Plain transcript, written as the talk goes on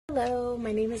Hello,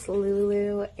 my name is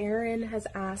Lulu. Erin has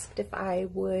asked if I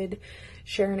would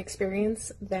share an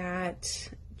experience that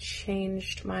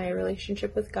changed my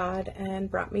relationship with God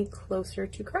and brought me closer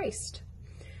to Christ.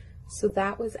 So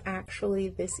that was actually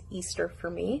this Easter for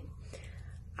me.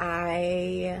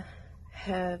 I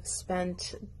have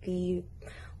spent the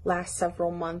last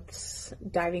several months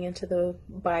diving into the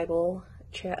Bible,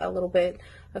 a little bit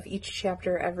of each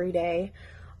chapter every day.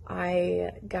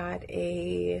 I got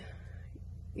a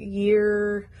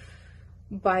year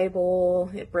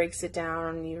Bible. It breaks it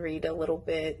down. You read a little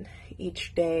bit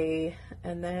each day,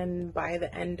 and then by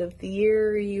the end of the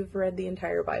year, you've read the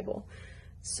entire Bible.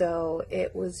 So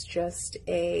it was just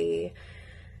a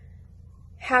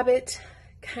habit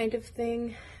kind of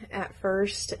thing at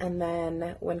first, and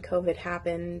then when COVID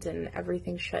happened and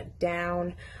everything shut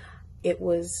down, it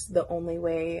was the only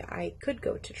way I could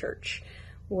go to church,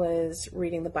 was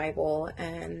reading the Bible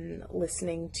and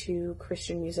listening to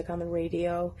Christian music on the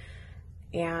radio.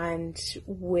 And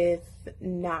with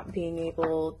not being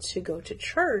able to go to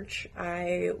church,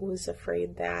 I was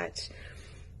afraid that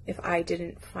if I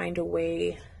didn't find a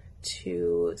way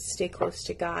to stay close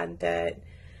to God, that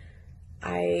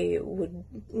I would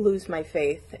lose my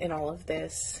faith in all of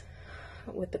this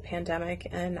with the pandemic,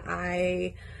 and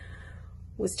I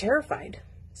was terrified.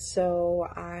 So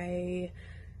I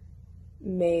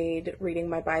made reading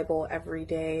my Bible every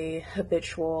day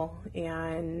habitual,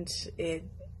 and it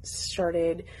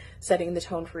started setting the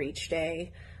tone for each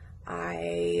day.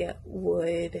 I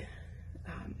would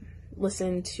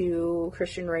listen to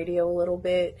Christian radio a little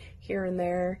bit here and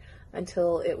there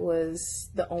until it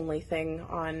was the only thing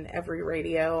on every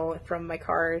radio, from my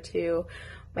car to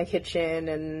my kitchen,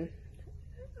 and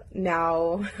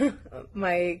now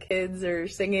my kids are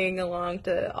singing along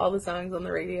to all the songs on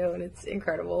the radio, and it's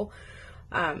incredible.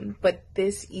 But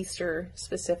this Easter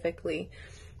specifically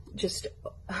just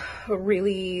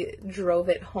really drove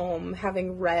it home,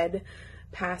 having read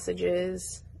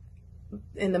passages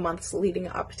in the months leading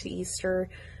up to Easter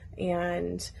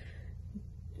and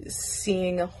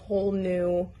seeing a whole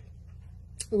new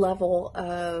level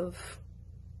of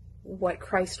what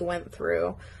Christ went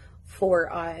through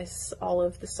for us, all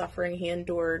of the suffering he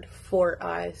endured for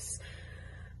us,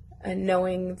 and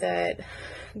knowing that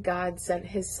God sent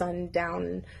his son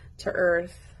down to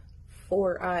earth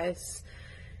for us.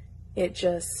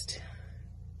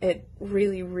 It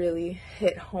really, really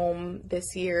hit home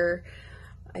this year.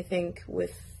 I think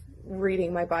with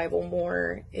reading my Bible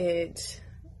more, it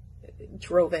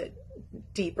drove it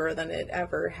deeper than it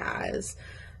ever has.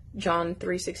 John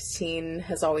 3:16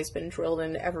 has always been drilled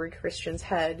in every Christian's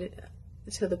head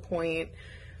to the point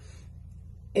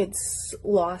it's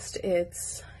lost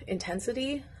its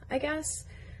intensity, I guess.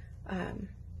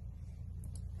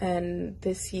 And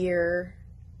this year,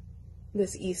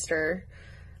 this Easter,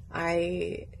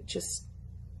 I just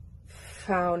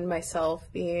found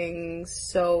myself being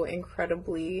so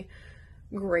incredibly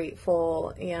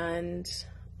grateful and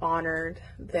honored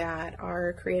that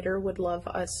our Creator would love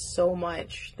us so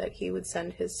much that he would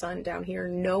send his son down here,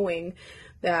 knowing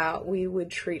that we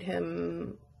would treat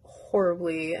him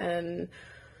horribly and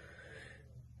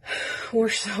we're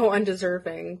so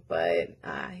undeserving, but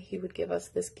he would give us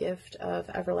this gift of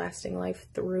everlasting life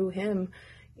through him.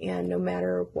 And no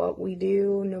matter what we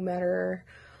do, no matter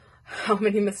how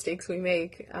many mistakes we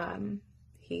make,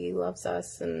 he loves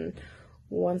us and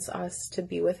wants us to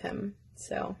be with him.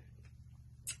 So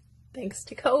thanks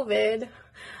to COVID,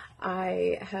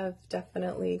 I have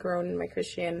definitely grown in my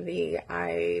Christianity.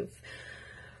 I've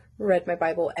read my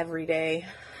Bible every day,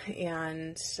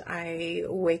 and I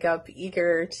wake up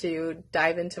eager to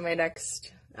dive into my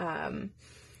next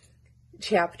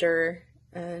chapter,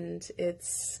 and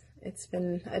it's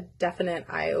been a definite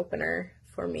eye-opener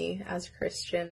for me as a Christian.